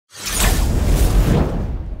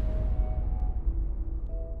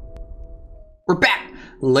We're back,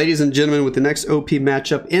 ladies and gentlemen, with the next OP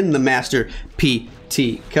matchup in the Master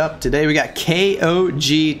PT Cup. Today we got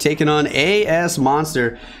KOG taking on A.S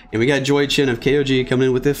Monster, and we got Joy Chen of KOG coming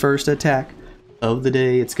in with the first attack of the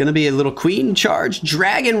day. It's going to be a little Queen Charge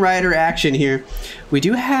Dragon Rider action here. We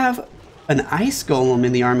do have an Ice Golem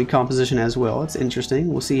in the army composition as well. It's interesting.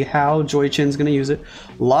 We'll see how Joy Chen's going to use it.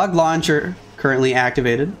 Log Launcher currently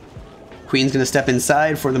activated. Queen's going to step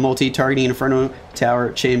inside for the multi-targeting Inferno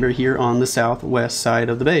Tower chamber here on the southwest side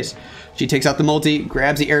of the base. She takes out the multi,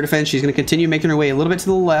 grabs the air defense. She's going to continue making her way a little bit to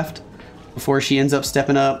the left before she ends up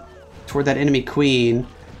stepping up toward that enemy Queen.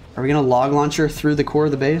 Are we going to log launcher through the core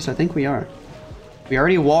of the base? I think we are. We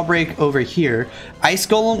already wall break over here. Ice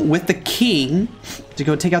Golem with the King to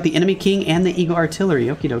go take out the enemy King and the Eagle Artillery.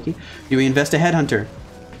 Okie dokie. Do we invest a Headhunter?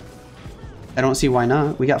 I don't see why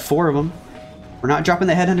not. We got 4 of them. We're not dropping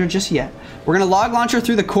the Headhunter just yet. We're going to log launcher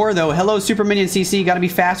through the core, though. Hello, Super Minion CC. Got to be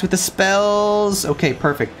fast with the spells. Okay,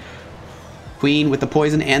 perfect. Queen with the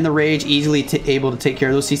Poison and the Rage, easily able to take care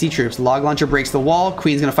of those CC troops. Log launcher breaks the wall.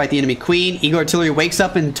 Queen's going to fight the enemy Queen. Eagle Artillery wakes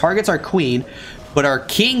up and targets our Queen, but our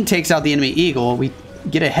King takes out the enemy Eagle. We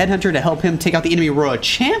get a Headhunter to help him take out the enemy Royal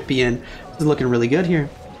Champion. This is looking really good here.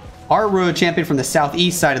 Our Royal Champion from the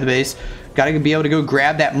southeast side of the base. Got to be able to go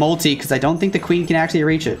grab that multi, because I don't think the Queen can actually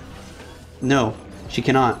reach it. No, she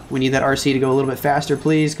cannot. We need that RC to go a little bit faster,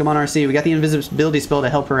 please. Come on, RC. We got the Invisibility spell to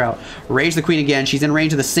help her out. Rage the Queen again. She's in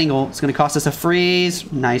range of the single. It's going to cost us a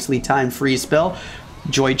freeze. Nicely timed freeze spell.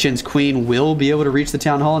 Joy Chen's Queen will be able to reach the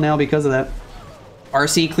Town Hall now because of that.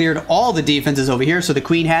 RC cleared all the defenses over here, so the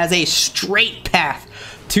Queen has a straight path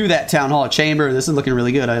to that Town Hall chamber. This is looking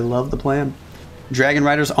really good. I love the plan. Dragon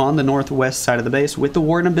Riders on the northwest side of the base with the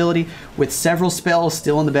Warden ability. With several spells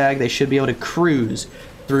still in the bag, they should be able to cruise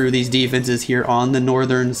through these defenses here on the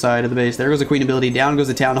northern side of the base. There goes the Queen ability. Down goes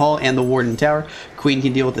the Town Hall and the Warden Tower. Queen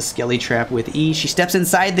can deal with the Skelly Trap with ease. She steps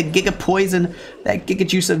inside the Giga Poison. That Giga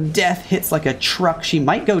Juice of Death hits like a truck. She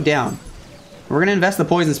might go down. We're going to invest the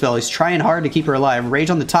Poison spell. He's trying hard to keep her alive. Rage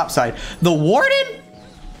on the top side. The Warden?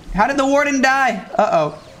 How did the Warden die?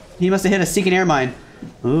 Uh-oh. He must have hit a Seeking Air Mine.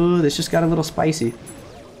 Ooh, this just got a little spicy.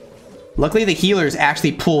 Luckily, the healers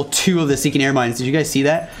actually pull 2 of the Seeking Air Mines. Did you guys see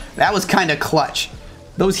that? That was kind of clutch.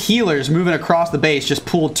 Those healers moving across the base just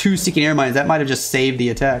pulled 2 Seeking Air Mines. That might have just saved the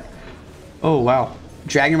attack. Oh, wow.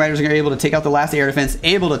 Dragon Riders are able to take out the last air defense,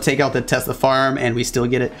 able to take out the Tesla farm, and we still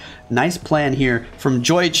get it. Nice plan here from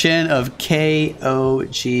Joy Chen of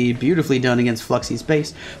KOG. Beautifully done against Fluxxy's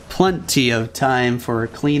base. Plenty of time for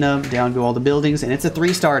cleanup. Down go all the buildings, and it's a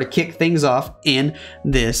 3-star to kick things off in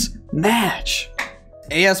this match.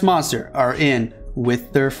 A.S Monster are in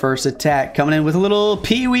with their first attack, coming in with a little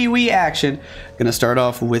pee-wee-wee action. Gonna start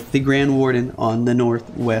off with the Grand Warden on the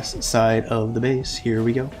northwest side of the base. Here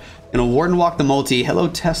we go. Gonna Warden walk the multi. Hello,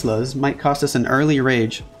 Teslas. Might cost us an early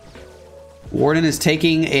rage. Warden is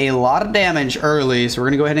taking a lot of damage early, so we're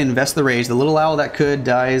gonna go ahead and invest the rage. The little owl that could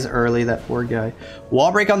dies early, that poor guy.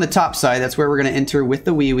 Wall break on the top side. That's where we're gonna enter with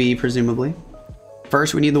the wee-wee, presumably.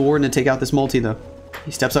 First, we need the Warden to take out this multi, though.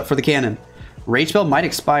 He steps up for the cannon. Rage spell might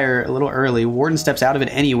expire a little early. Warden steps out of it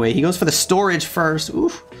anyway. He goes for the storage first.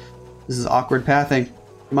 Oof. This is awkward pathing.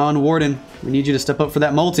 Come on, Warden. We need you to step up for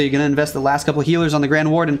that multi. Gonna invest the last couple of healers on the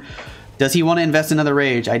Grand Warden. Does he want to invest another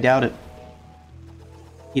rage? I doubt it.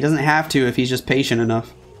 He doesn't have to if he's just patient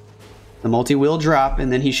enough. The multi will drop,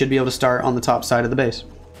 and then he should be able to start on the top side of the base.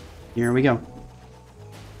 Here we go.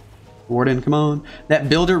 Warden, come on. That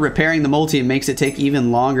builder repairing the multi makes it take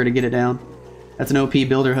even longer to get it down. That's an OP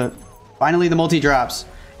builder hut. Finally, the multi drops.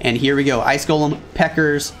 And here we go. Ice Golem,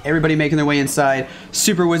 Peckers, everybody making their way inside.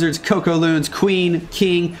 Super Wizards, Coco Loons, Queen,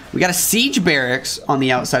 King. We got a Siege Barracks on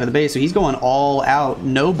the outside of the base, so he's going all out.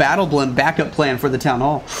 No Battle Blimp backup plan for the Town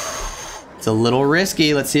Hall. It's a little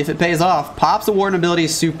risky. Let's see if it pays off. Pops the Warden ability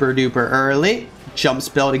super duper early. Jump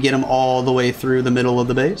spell to get him all the way through the middle of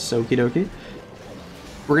the base. Okie dokie.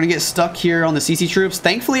 We're going to get stuck here on the CC troops.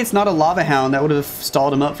 Thankfully, it's not a Lava Hound. That would have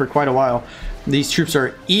stalled him up for quite a while. These troops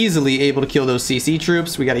are easily able to kill those CC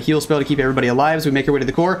troops. We got a heal spell to keep everybody alive as we make our way to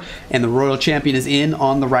the core. And the Royal Champion is in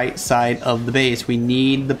on the right side of the base. We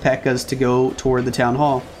need the P.E.K.K.A.s to go toward the Town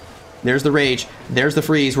Hall. There's the Rage. There's the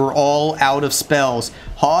Freeze. We're all out of spells.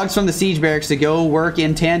 Hogs from the Siege Barracks to go work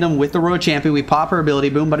in tandem with the Royal Champion. We pop her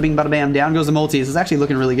ability. Boom, bada bing, bada bam. Down goes the multi. This is actually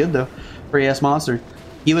looking really good, though, for A.S Monster.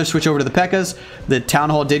 Healers switch over to the P.E.K.K.A.s. The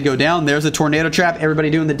Town Hall did go down. There's a Tornado Trap.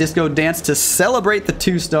 Everybody doing the disco dance to celebrate the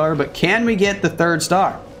 2-star, but can we get the 3rd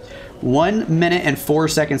star? 1 minute and 4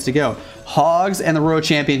 seconds to go. Hogs and the Royal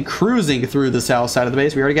Champion cruising through the south side of the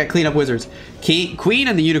base. We already got Cleanup Wizards. Queen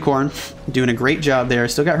and the Unicorn doing a great job there.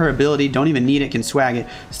 Still got her ability. Don't even need it. Can swag it.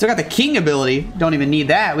 Still got the King ability. Don't even need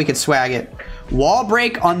that. We can swag it. Wall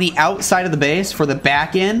break on the outside of the base for the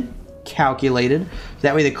back end. Calculated.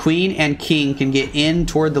 That way the queen and king can get in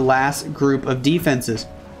toward the last group of defenses.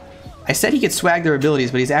 I said he could swag their abilities,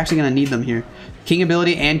 but he's actually going to need them here. King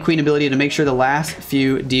ability and queen ability to make sure the last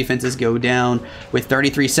few defenses go down. With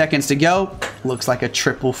 33 seconds to go, looks like a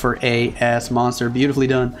triple for A.S Monster. Beautifully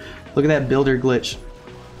done. Look at that builder glitch.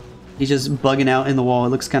 He's just bugging out in the wall. It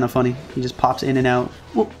looks kind of funny. He just pops in and out.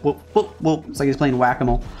 Whoop, whoop, whoop, whoop. It's like he's playing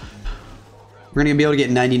whack-a-mole. We're going to be able to get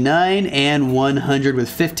 99 and 100 with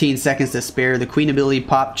 15 seconds to spare. The queen ability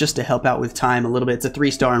pop just to help out with time a little bit. It's a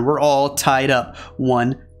 3-star and we're all tied up.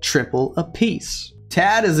 1 triple apiece.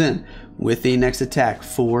 Tad is in with the next attack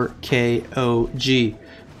for KOG.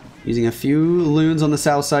 Using a few loons on the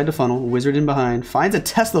south side to funnel. Wizard in behind. Finds a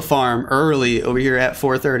Tesla farm early over here at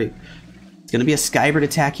 4:30. It's going to be a Skybird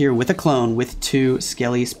attack here with a clone with 2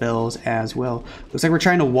 Skelly spells as well. Looks like we're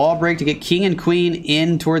trying to wall break to get king and queen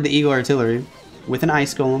in toward the Eagle Artillery with an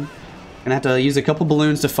Ice Golem. Gonna have to use a couple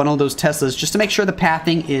balloons to funnel those Teslas just to make sure the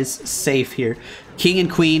pathing is safe here. King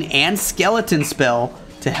and queen and skeleton spell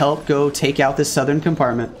to help go take out this southern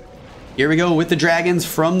compartment. Here we go with the dragons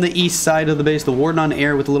from the east side of the base. The warden on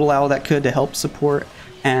air with a little owl that could to help support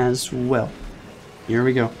as well. Here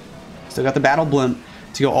we go. Still got the battle blimp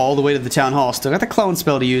to go all the way to the town hall. Still got the clone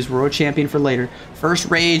spell to use. Royal champion for later.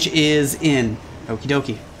 First rage is in. Okie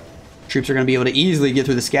dokie. Troops are going to be able to easily get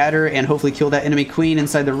through the scatter and hopefully kill that enemy queen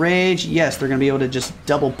inside the rage. Yes, they're going to be able to just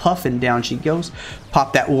double puff and down she goes.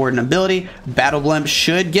 Pop that warden ability. Battle blimp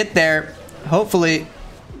should get there. Hopefully.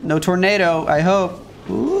 No tornado, I hope.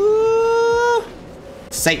 Ooh.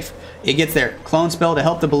 Safe. It gets there. Clone spell to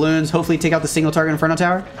help the balloons. Hopefully take out the single target Inferno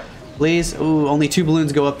Tower. Please. Ooh, only 2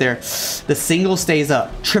 balloons go up there. The single stays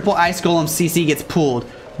up. Triple Ice Golem CC gets pulled.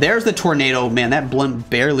 There's the tornado. Man, that blimp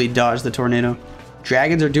barely dodged the tornado.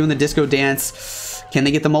 Dragons are doing the disco dance. Can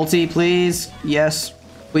they get the multi, please? Yes.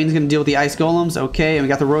 Queen's going to deal with the Ice Golems. Okay, and we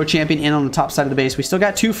got the Royal Champion in on the top side of the base. We still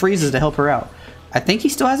got 2 freezes to help her out. I think he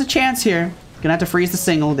still has a chance here. Gonna have to freeze the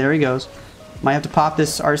single. There he goes. Might have to pop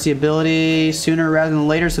this RC ability sooner rather than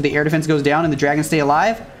later so the air defense goes down and the dragons stay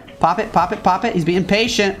alive. Pop it, pop it, pop it. He's being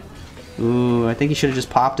patient. Ooh, I think he should have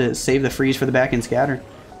just popped it. Save the freeze for the back end scatter.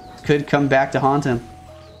 Could come back to haunt him.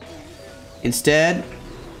 Instead,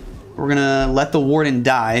 we're gonna let the warden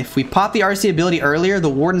die. If we pop the RC ability earlier, the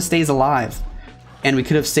warden stays alive. And we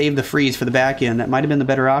could have saved the freeze for the back end. That might have been the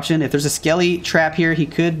better option. If there's a Skelly trap here, he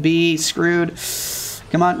could be screwed.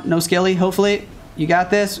 Come on, no Skelly, hopefully. You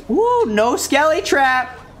got this. Woo, no Skelly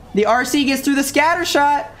trap. The RC gets through the scatter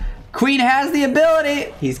shot. Queen has the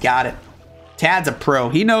ability. He's got it. Tad's a pro.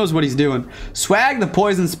 He knows what he's doing. Swag the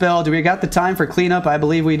poison spell. Do we got the time for cleanup? I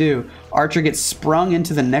believe we do. Archer gets sprung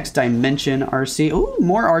into the next dimension. RC. Ooh,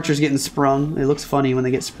 more archers getting sprung. It looks funny when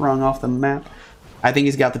they get sprung off the map. I think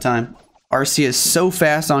he's got the time. RC is so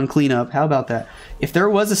fast on cleanup. How about that? If there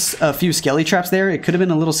was a few Skelly traps there, it could have been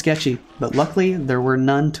a little sketchy. But luckily, there were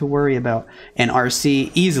none to worry about. And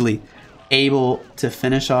RC easily able to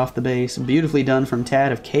finish off the base. Beautifully done from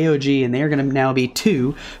Tad of KOG. And they are going to now be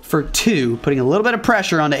 2 for 2. Putting a little bit of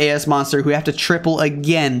pressure onto A.S Monster, who have to triple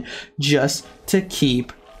again just to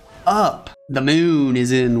keep up. The Moon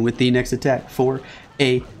is in with the next attack for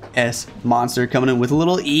A.S Monster. Coming in with a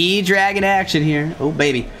little E-Dragon action here. Oh,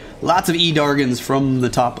 baby. Lots of E-Dargans from the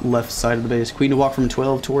top left side of the base. Queen to walk from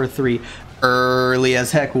 12 toward 3. Early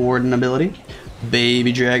as heck warden ability.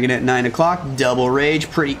 Baby Dragon at 9 o'clock. Double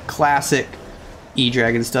Rage. Pretty classic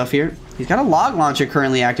E-Dragon stuff here. He's got a log launcher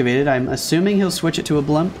currently activated. I'm assuming he'll switch it to a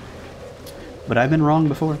Blimp. But I've been wrong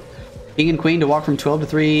before. King and Queen to walk from 12 to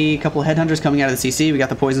 3. A couple of Headhunters coming out of the CC. We got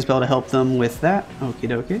the Poison Spell to help them with that. Okie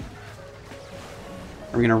dokie.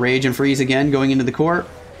 We're going to Rage and Freeze again going into the court.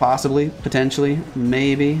 Possibly, potentially,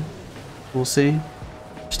 maybe. We'll see.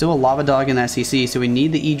 Still a Lava Dog in that CC, so we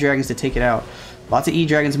need the E-Dragons to take it out. Lots of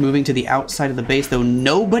E-Dragons moving to the outside of the base, though.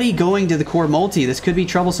 Nobody going to the core multi. This could be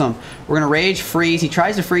troublesome. We're going to Rage, Freeze. He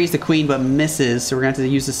tries to freeze the Queen, but misses, so we're going to have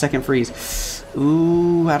to use the second freeze.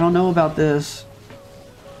 Ooh, I don't know about this.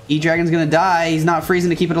 E-Dragon's going to die. He's not freezing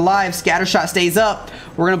to keep it alive. Scattershot stays up.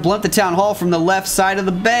 We're going to blimp the Town Hall from the left side of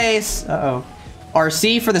the base. Uh-oh.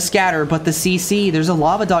 RC for the scatter, but the CC, there's a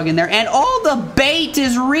Lava Dog in there, and oh, the bait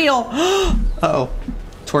is real. Uh-oh.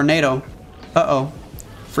 Tornado. Uh-oh.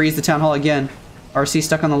 Freeze the Town Hall again. RC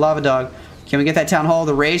stuck on the Lava Dog. Can we get that Town Hall?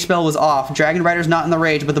 The Rage spell was off. Dragon Rider's not in the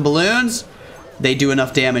Rage, but the balloons, they do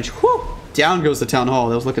enough damage. Whew. Down goes the Town Hall.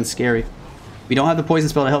 That was looking scary. We don't have the Poison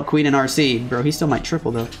spell to help Queen and RC. Bro, he still might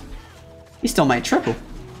triple, though. He still might triple.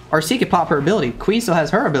 RC could pop her ability. Queen still has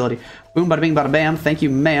her ability. Boom, bada bing, bada bam. Thank you,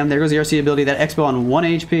 ma'am. There goes the RC ability. That Expo on 1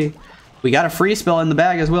 HP. We got a free spell in the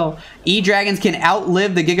bag as well. E-Dragons can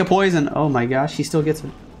outlive the Giga Poison. Oh my gosh, he still gets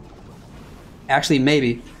it. Actually,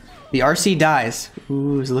 maybe. The RC dies.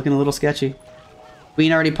 Ooh, it's looking a little sketchy.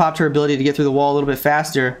 Queen already popped her ability to get through the wall a little bit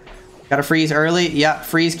faster. Got to freeze early. Yeah,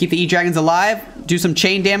 freeze. Keep the E-Dragons alive. Do some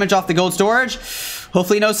chain damage off the gold storage.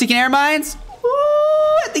 Hopefully no Seeking Air Mines.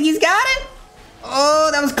 Ooh, I think he's got it. Oh,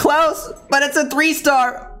 that was close. But it's a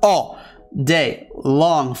 3-star. All day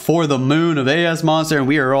long for the moon of A.S Monster. And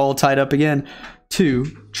we are all tied up again.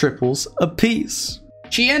 2 triples apiece.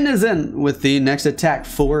 Qian is in with the next attack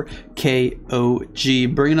for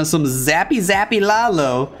KOG. Bringing us some zappy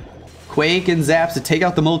Lalo. Quake and Zaps to take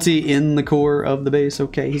out the multi in the core of the base.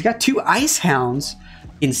 Okay, he's got 2 Ice Hounds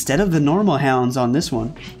instead of the normal Hounds on this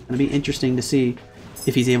one. It'll be interesting to see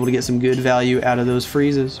if he's able to get some good value out of those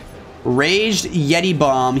freezes. Raged Yeti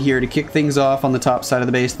Bomb here to kick things off on the top side of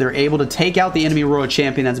the base. They're able to take out the enemy Royal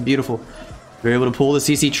Champion. That's beautiful. They're able to pull the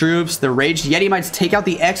CC troops. The Raged Yeti might take out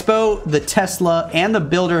the Expo, the Tesla, and the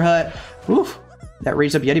Builder Hut. Oof, that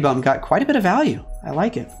Raged Up Yeti Bomb got quite a bit of value. I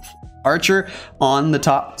like it. Archer on the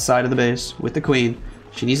top side of the base with the Queen.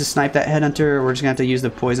 She needs to snipe that Headhunter. We're just going to have to use the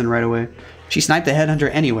poison right away. She sniped the Headhunter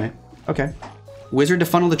anyway. Okay. Wizard to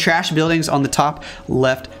funnel the trash buildings on the top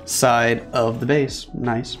left side of the base.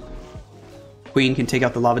 Nice. Queen can take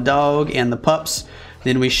out the Lava Dog and the pups.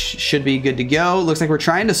 Then we should be good to go. Looks like we're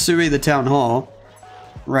trying to Sui the Town Hall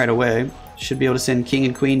right away. Should be able to send King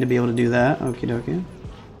and Queen to be able to do that. Okie dokie.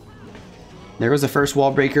 There was the first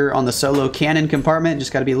wall breaker on the solo cannon compartment.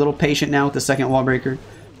 Just got to be a little patient now with the second wall breaker.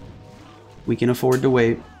 We can afford to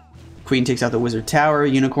wait. Queen takes out the Wizard Tower.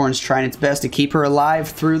 Unicorn's trying its best to keep her alive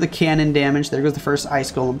through the cannon damage. There goes the first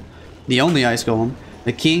Ice Golem. The only Ice Golem.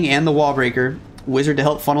 The King and the wall breaker. Wizard to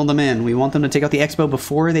help funnel them in. We want them to take out the Expo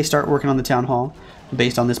before they start working on the Town Hall.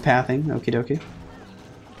 Based on this pathing. Okie dokie.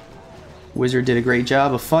 Wizard did a great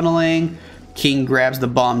job of funneling. King grabs the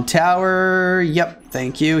bomb tower. Yep,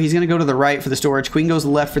 thank you. He's going to go to the right for the storage. Queen goes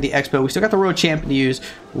left for the Expo. We still got the Royal Champion to use.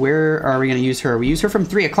 Where are we going to use her? We use her from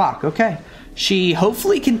 3 o'clock. Okay. She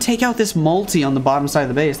hopefully can take out this multi on the bottom side of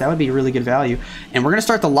the base. That would be really good value. And we're going to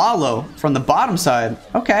start the Lalo from the bottom side.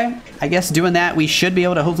 Okay. I guess doing that, we should be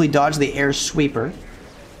able to hopefully dodge the air sweeper.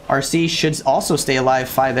 RC should also stay alive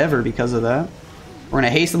 5 ever because of that. We're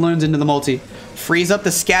going to haste the loons into the multi. Freeze up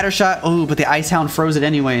the scatter shot. Oh, but the Ice Hound froze it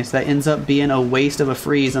anyway. So that ends up being a waste of a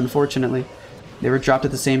freeze, unfortunately. They were dropped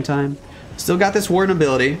at the same time. Still got this Warden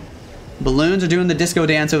ability. Balloons are doing the disco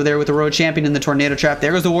dance over there with the Road Champion in the Tornado Trap.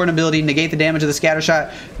 There goes the Warden ability. Negate the damage of the scatter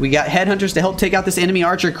shot. We got Headhunters to help take out this enemy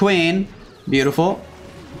Archer Queen. Beautiful.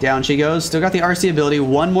 Down she goes. Still got the RC ability.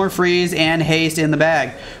 1 more freeze and haste in the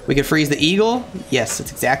bag. We could freeze the Eagle. Yes,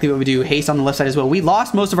 that's exactly what we do. Haste on the left side as well. We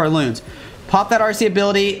lost most of our loons. Pop that RC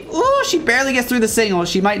ability. Ooh, she barely gets through the signal.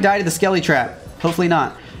 She might die to the Skelly Trap. Hopefully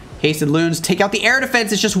not. Hasted loons. Take out the air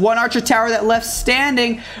defense. It's just 1 Archer Tower that left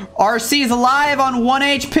standing. RC is alive on 1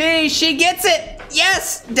 HP. She gets it.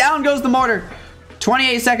 Yes. Down goes the mortar.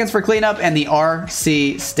 28 seconds for cleanup, and the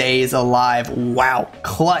RC stays alive. Wow.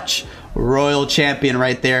 Clutch. Royal Champion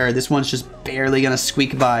right there. This one's just barely going to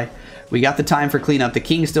squeak by. We got the time for cleanup. The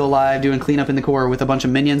King's still alive, doing cleanup in the core with a bunch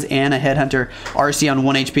of minions and a Headhunter. RC on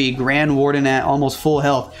 1 HP. Grand Warden at almost full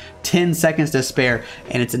health. 10 seconds to spare.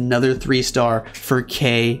 And it's another 3-star for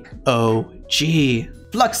KOG.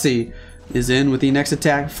 Fluxxy is in with the next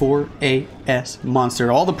attack for A.S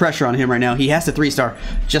Monster. All the pressure on him right now. He has to 3-star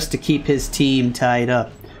just to keep his team tied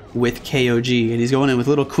up with KOG. And he's going in with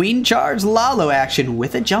little Queen Charge Lalo action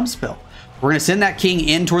with a jump spell. We're going to send that King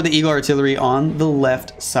in toward the Eagle Artillery on the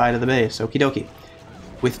left side of the base. Okie dokie.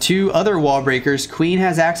 With 2 other wall breakers, Queen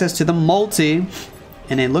has access to the multi.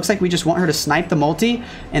 And it looks like we just want her to snipe the multi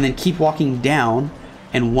and then keep walking down.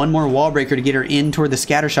 And 1 more wall breaker to get her in toward the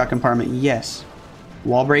scattershot compartment. Yes.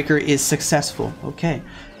 Wall breaker is successful. Okay.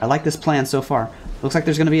 I like this plan so far. Looks like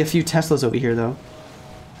there's going to be a few Teslas over here, though.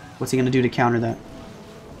 What's he going to do to counter that?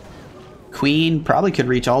 Queen probably could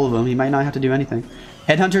reach all of them. He might not have to do anything.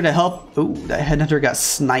 Headhunter to help. Ooh, that Headhunter got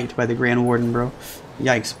sniped by the Grand Warden, bro.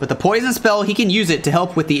 Yikes. But the poison spell, he can use it to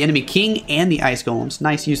help with the enemy King and the Ice Golems.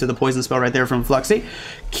 Nice use of the poison spell right there from Fluxxy.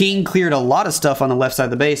 King cleared a lot of stuff on the left side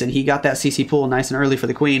of the base, and he got that CC pool nice and early for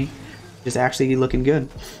the Queen. Just actually looking good.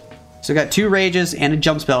 So we got 2 rages and a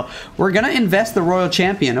jump spell. We're going to invest the Royal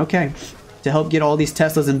Champion. Okay. To help get all these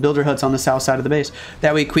Teslas and Builder Huts on the south side of the base.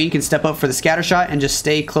 That way Queen can step up for the scatter shot and just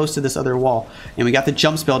stay close to this other wall. And we got the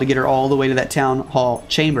jump spell to get her all the way to that Town Hall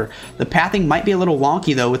chamber. The pathing might be a little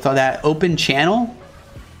wonky though with all that open channel.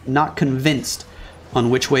 Not convinced on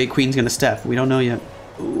which way Queen's going to step. We don't know yet.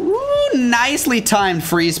 Ooh, nicely timed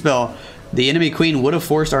freeze spell. The enemy queen would have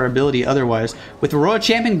forced our ability otherwise. With the Royal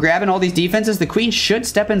Champion grabbing all these defenses, the queen should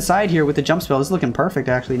step inside here with the jump spell. This is looking perfect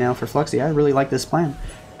actually now for Fluxxy. I really like this plan.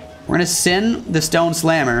 We're going to send the Stone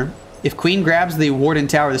Slammer. If queen grabs the Warden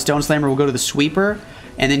Tower, the Stone Slammer will go to the sweeper.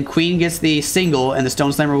 And then queen gets the single and the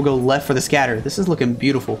Stone Slammer will go left for the scatter. This is looking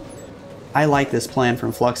beautiful. I like this plan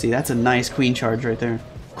from Fluxxy. That's a nice queen charge right there.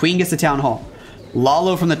 Queen gets the Town Hall.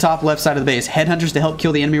 Lalo from the top left side of the base. Headhunters to help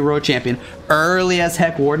kill the enemy Royal Champion. Early as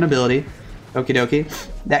heck Warden ability. Okie dokie.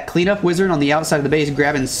 That cleanup wizard on the outside of the base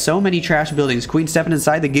grabbing so many trash buildings. Queen stepping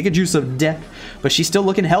inside the Giga Juice of death. But she's still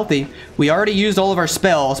looking healthy. We already used all of our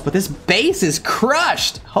spells, but this base is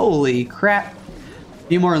crushed. Holy crap. A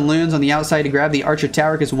few more loons on the outside to grab the Archer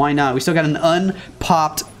Tower, because why not? We still got an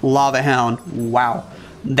unpopped Lava Hound. Wow.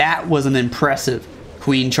 That was an impressive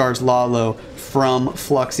queen charge Lalo from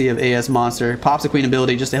Fluxxy of A.S Monster. Pops a queen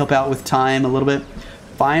ability just to help out with time a little bit.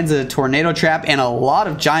 Finds a tornado trap and a lot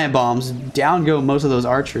of giant bombs. Down go most of those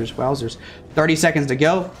archers. Wowzers. 30 seconds to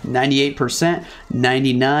go. 98%,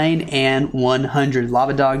 99, and 100.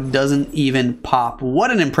 Lava Dog doesn't even pop.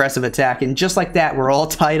 What an impressive attack. And just like that, we're all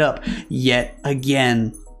tied up yet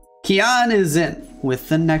again. Qian is in with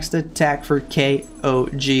the next attack for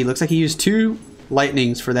KOG. Looks like he used 2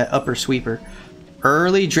 lightnings for that upper sweeper.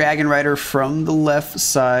 Early Dragon Rider from the left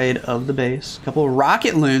side of the base. A couple of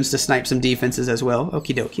rocket loons to snipe some defenses as well.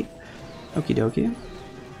 Okie dokie. Okie dokie.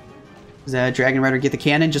 Does that Dragon Rider get the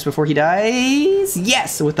cannon just before he dies?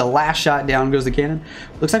 Yes! With the last shot, down goes the cannon.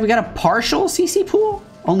 Looks like we got a partial CC pool.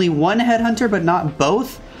 Only 1 headhunter, but not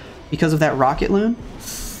both because of that rocket loon.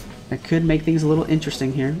 That could make things a little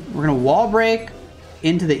interesting here. We're going to wall break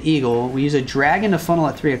into the eagle. We use a dragon to funnel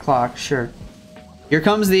at 3 o'clock. Sure. Here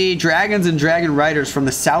comes the dragons and dragon riders from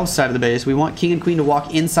the south side of the base. We want king and queen to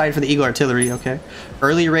walk inside for the eagle artillery, okay?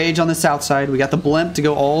 Early rage on the south side. We got the blimp to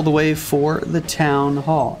go all the way for the town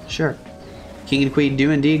hall. Sure. King and queen do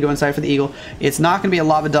indeed go inside for the eagle. It's not going to be a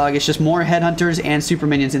lava dog. It's just more headhunters and super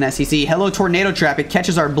minions in that CC. Hello, tornado trap. It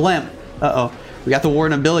catches our blimp. Uh-oh. We got the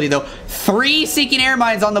warden ability, though. 3 seeking air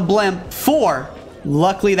mines on the blimp. 4.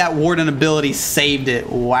 Luckily, that warden ability saved it.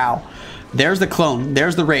 Wow. There's the clone.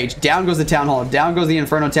 There's the rage. Down goes the town hall. Down goes the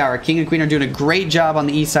inferno tower. King and queen are doing a great job on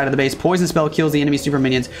the east side of the base. Poison spell kills the enemy super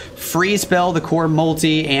minions. Freeze spell, the core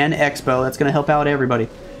multi, and expo. That's going to help out everybody.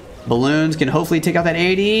 Balloons can hopefully take out that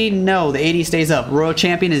 80. No, the 80 stays up. Royal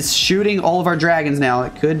Champion is shooting all of our dragons now.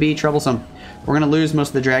 It could be troublesome. We're going to lose most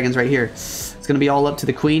of the dragons right here. It's going to be all up to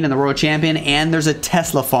the queen and the Royal Champion, and there's a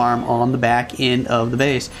Tesla farm on the back end of the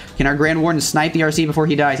base. Can our Grand Warden snipe the RC before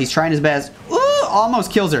he dies? He's trying his best. Ooh,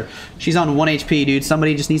 almost kills her. She's on 1 HP, dude.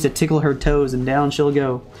 Somebody just needs to tickle her toes, and down she'll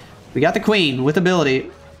go. We got the queen with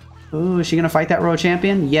ability. Ooh, is she going to fight that Royal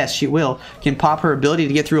Champion? Yes, she will. Can pop her ability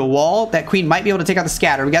to get through a wall. That queen might be able to take out the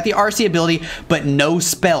scatter. We got the RC ability, but no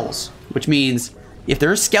spells, which means if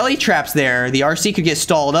there's skelly traps there, the RC could get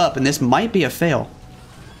stalled up, and this might be a fail.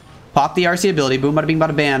 Pop the RC ability. Boom, bada bing,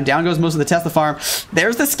 bada bam. Down goes most of the Tesla farm.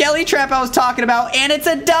 There's the skelly trap I was talking about, and it's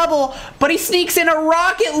a double, but he sneaks in a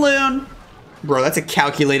rocket loon. Bro, that's a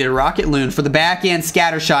calculated rocket loon for the back end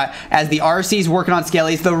scatter shot. As the RC's working on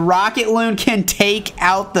skellies, the rocket loon can take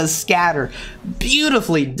out the scatter.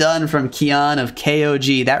 Beautifully done from Qian of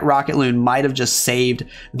KOG. That rocket loon might have just saved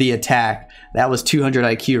the attack. That was 200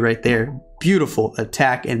 IQ right there. Beautiful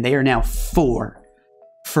attack, and they are now 4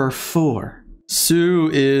 for 4. Sue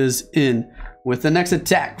is in with the next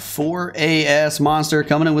attack for A.S Monster,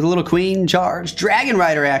 coming in with a little queen charge. Dragon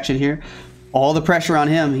Rider action here. All the pressure on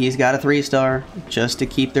him. He's got a 3-star just to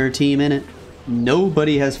keep their team in it.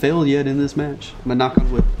 Nobody has failed yet in this match. I'm gonna knock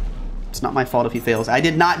on wood. It's not my fault if he fails. I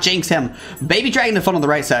did not jinx him. Baby Dragon to funnel on the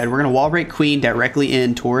right side. We're gonna wall break queen directly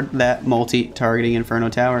in toward that multi-targeting Inferno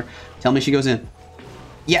Tower. Tell me she goes in.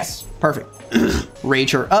 Yes, perfect.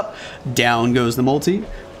 Rage her up. Down goes the multi.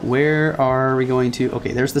 Where are we going to?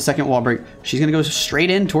 Okay, there's the second wall break. She's going to go straight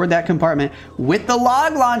in toward that compartment with the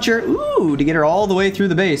log launcher. Ooh, to get her all the way through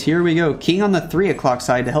the base. Here we go. King on the 3 o'clock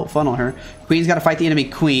side to help funnel her. Queen's got to fight the enemy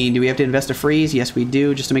queen. Do we have to invest a freeze? Yes, we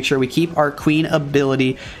do, just to make sure we keep our queen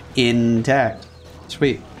ability intact.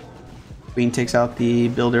 Sweet. Queen takes out the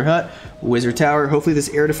builder hut. Wizard tower. Hopefully this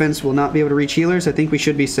air defense will not be able to reach healers. I think we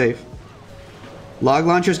should be safe. Log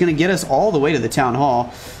launcher is going to get us all the way to the town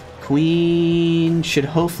hall. Queen should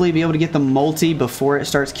hopefully be able to get the multi before it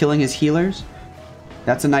starts killing his healers.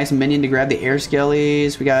 That's a nice minion to grab the air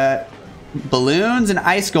skellies. We got balloons and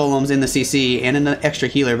ice golems in the CC and an extra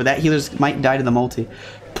healer, but that healers might die to the multi.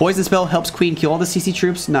 Poison spell helps Queen kill all the CC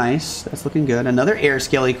troops. Nice. That's looking good. Another air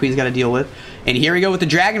skelly Queen's got to deal with. And here we go with the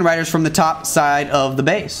Dragon Riders from the top side of the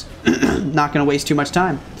base. Not going to waste too much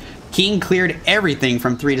time. King cleared everything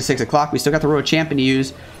from 3 to 6 o'clock. We still got the Royal Champion to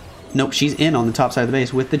use. Nope, she's in on the top side of the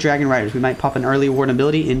base with the Dragon Riders. We might pop an early warden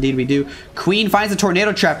ability. Indeed, we do. Queen finds the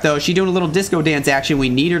Tornado Trap, though. She's doing a little disco dance action. We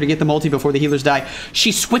need her to get the multi before the healers die.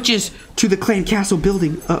 She switches to the Clan Castle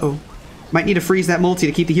building. Uh-oh. Might need to freeze that multi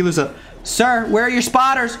to keep the healers up. Sir, where are your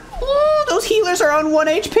spotters? Ooh, those healers are on 1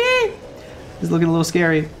 HP. This is looking a little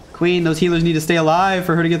scary. Queen, those healers need to stay alive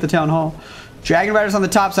for her to get the Town Hall. Dragon Riders on the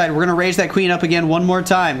top side. We're going to raise that Queen up again one more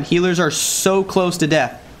time. Healers are so close to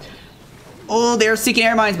death. Oh, they're seeking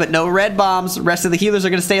air mines, but no red bombs. The rest of the healers are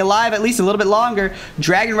going to stay alive at least a little bit longer.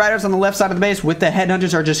 Dragon Riders on the left side of the base with the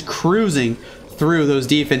Headhunters are just cruising through those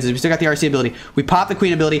defenses. We still got the RC ability. We pop the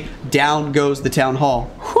Queen ability. Down goes the Town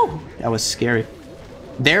Hall. Whew, that was scary.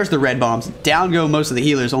 There's the red bombs. Down go most of the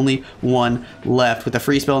healers. Only one left. With the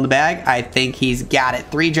free spell in the bag, I think he's got it.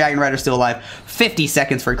 3 Dragon Riders still alive. 50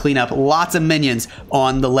 seconds for cleanup. Lots of minions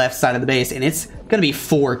on the left side of the base, and it's going to be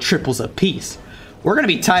 4 triples apiece. We're going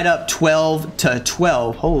to be tied up 12 to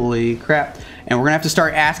 12. Holy crap. And we're going to have to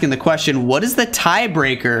start asking the question, what is the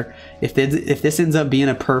tiebreaker if this ends up being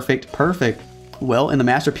a perfect? Well, in the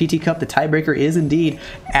Master PT Cup, the tiebreaker is indeed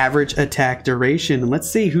average attack duration. Let's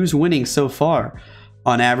see who's winning so far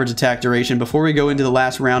on average attack duration before we go into the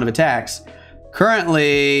last round of attacks.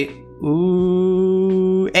 Currently,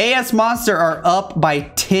 A.S Monster are up by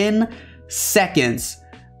 10 seconds.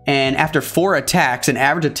 And after 4 attacks, an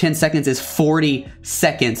average of 10 seconds is 40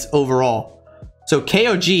 seconds overall. So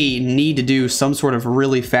KOG need to do some sort of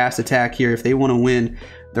really fast attack here. If they want to win,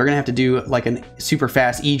 they're going to have to do like a super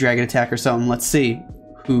fast E-Dragon attack or something. Let's see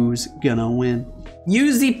who's going to win.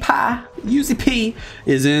 Youzi Pi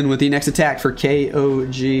is in with the next attack for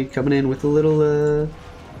KOG. Coming in with a little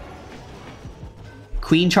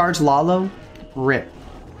Queen Charge Lalo. Rip.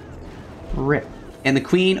 And the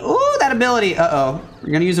Queen, ooh, that ability. Uh-oh.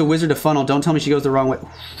 You're going to use a Wizard to funnel. Don't tell me she goes the wrong way.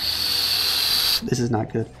 This is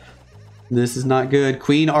not good. This is not good.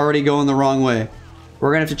 Queen already going the wrong way.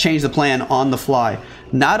 We're going to have to change the plan on the fly.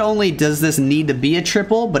 Not only does this need to be a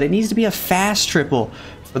triple, but it needs to be a fast triple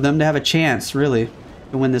for them to have a chance, really,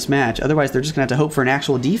 to win this match. Otherwise, they're just going to have to hope for an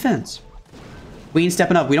actual defense. Queen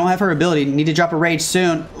stepping up. We don't have her ability. Need to drop a rage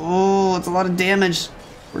soon. Oh, it's a lot of damage.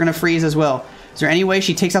 We're going to freeze as well. Is there any way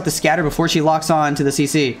she takes out the scatter before she locks on to the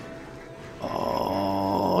CC?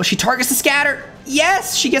 Oh, she targets the scatter.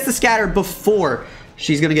 Yes, she gets the scatter before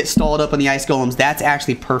she's going to get stalled up on the ice golems. That's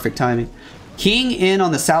actually perfect timing. King in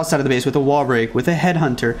on the south side of the base with a wall break, with a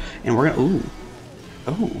headhunter. And we're going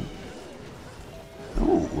to...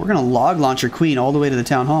 we're going to log launcher Queen all the way to the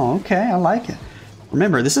Town Hall. Okay, I like it.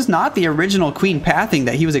 Remember, this is not the original Queen pathing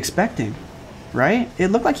that he was expecting, right? It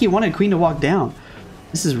looked like he wanted Queen to walk down.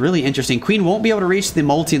 This is really interesting. Queen won't be able to reach the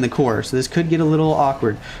multi in the core, so this could get a little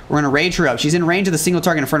awkward. We're going to rage her up. She's in range of the single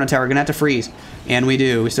target Inferno Tower. We're going to have to freeze. And we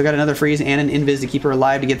do. We still got another freeze and an invis to keep her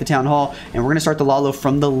alive to get the Town Hall. And we're going to start the Lalo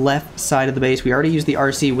from the left side of the base. We already used the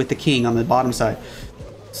RC with the King on the bottom side.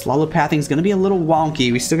 This Lalo pathing is going to be a little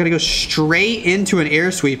wonky. We still got to go straight into an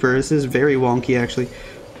air sweeper. This is very wonky, actually.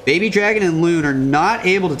 Baby Dragon and Loon are not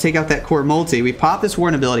able to take out that core multi. We pop this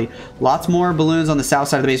Warden ability. Lots more balloons on the south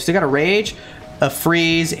side of the base. We still got a rage, a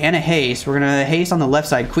freeze, and a haste. We're going to haste on the left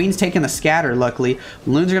side. Queen's taking the scatter, luckily.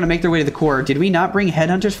 Loons are going to make their way to the core. Did we not bring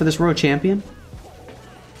headhunters for this row champion?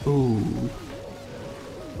 Ooh.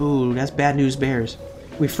 Ooh, that's bad news, Bears.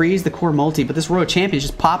 We freeze the core multi, but this row champion is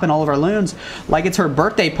just popping all of our loons like it's her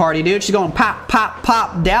birthday party, dude. She's going pop, pop,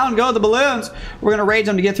 pop. Down go the balloons. We're going to rage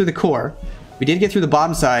them to get through the core. We did get through the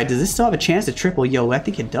bottom side. Does this still have a chance to triple? Yo, I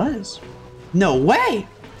think it does. No way.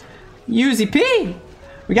 Youzi Pi.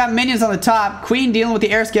 We got minions on the top. Queen dealing with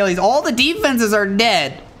the air scalies. All the defenses are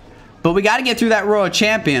dead. But we got to get through that row of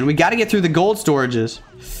champion. We got to get through the gold storages.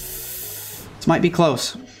 This might be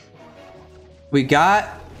close. We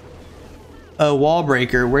got a wall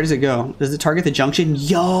breaker. Where does it go? Does it target the junction?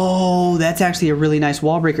 Yo, that's actually a really nice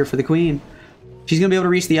wall breaker for the Queen. She's going to be able to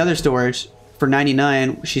reach the other storage for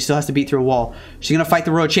 99. She still has to beat through a wall. She's going to fight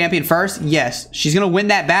the road champion first? Yes. She's going to win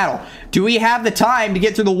that battle. Do we have the time to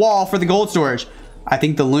get through the wall for the gold storage? I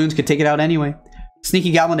think the loons could take it out anyway.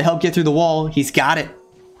 Sneaky Goblin to help get through the wall. He's got it.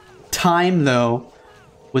 Time, though,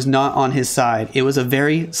 was not on his side. It was a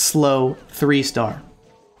very slow 3-star.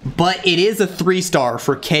 But it is a 3-star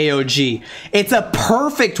for KOG. It's a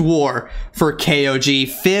perfect war for KOG.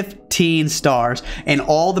 15 stars. And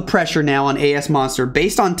all the pressure now on A.S Monster.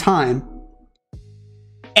 Based on time,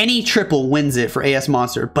 any triple wins it for A.S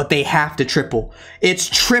Monster. But they have to triple. It's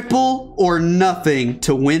triple or nothing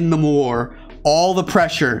to win the war. All the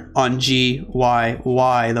pressure on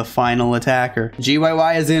GYY, the final attacker.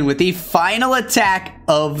 GYY is in with the final attack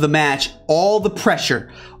of the match. All the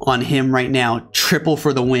pressure on him right now. Triple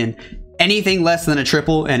for the win. anything less than a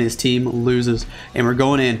triple and his team loses. And we're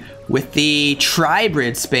going in with the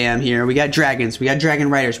Tribrid spam here. We got dragons, we got dragon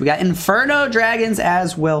riders, we got inferno dragons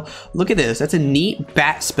as well. Look at this, that's a neat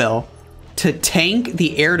bat spell to tank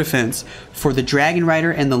the air defense for the dragon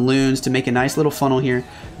rider and the loons to make a nice little funnel here.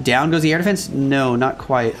 Down goes the air defense. No, not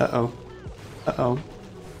quite. Uh-oh.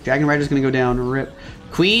 Dragon rider's gonna go down. Rip.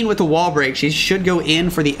 Queen with the wall break. She should go in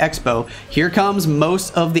for the expo. Here comes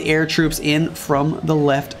most of the air troops in from the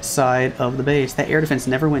left side of the base. That air defense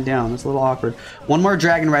never went down. That's a little awkward. One more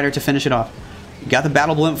dragon rider to finish it off. Got the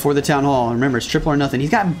battle blimp for the town hall. Remember, it's triple or nothing. He's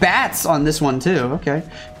got bats on this one too. Okay.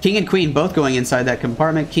 King and queen both going inside that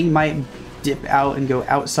compartment. King might dip out and go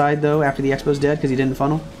outside though after the expo's dead because he didn't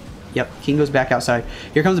funnel. Yep, king goes back outside.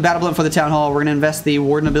 Here comes the battle blimp for the town hall. We're gonna invest the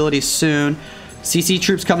warden ability soon. CC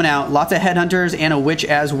troops coming out. Lots of headhunters and a witch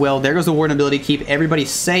as well. There goes the warden ability. Keep everybody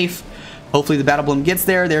safe. Hopefully the battle blimp gets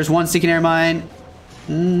there. There's one seeking air mine.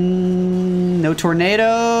 No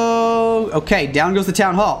tornado. Okay, down goes the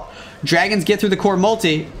town hall. Dragons get through the core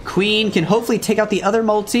multi. Queen can hopefully take out the other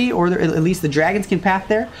multi, or at least the dragons can path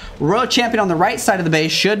there. Royal champion on the right side of the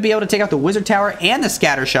base should be able to take out the wizard tower and the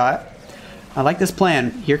scatter shot. I like this plan.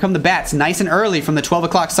 Here come the bats nice and early from the 12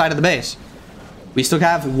 o'clock side of the base. We still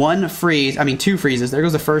have two freezes. There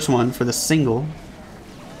goes the first one for the single.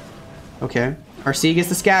 Okay. RC gets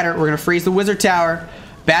the scatter. We're going to freeze the wizard tower.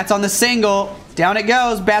 Bats on the single. Down it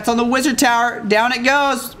goes. Bats on the wizard tower. Down it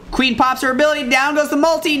goes. Queen pops her ability. Down goes the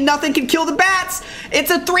multi. Nothing can kill the bats.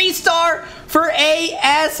 It's a 3-star for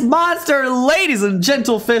A.S Monster. Ladies and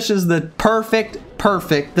gentle fishes, the perfect,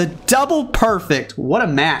 the double perfect. What a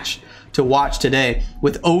match to watch today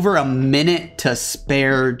with over a minute to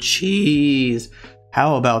spare. Jeez.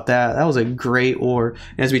 How about that? That was a great war.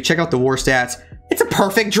 And as we check out the war stats, it's a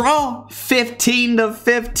perfect draw,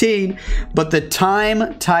 15-15. But the time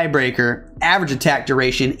tiebreaker, average attack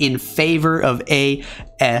duration in favor of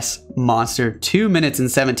A.S Monster, 2 minutes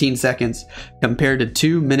and 17 seconds compared to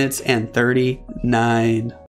 2 minutes and 39.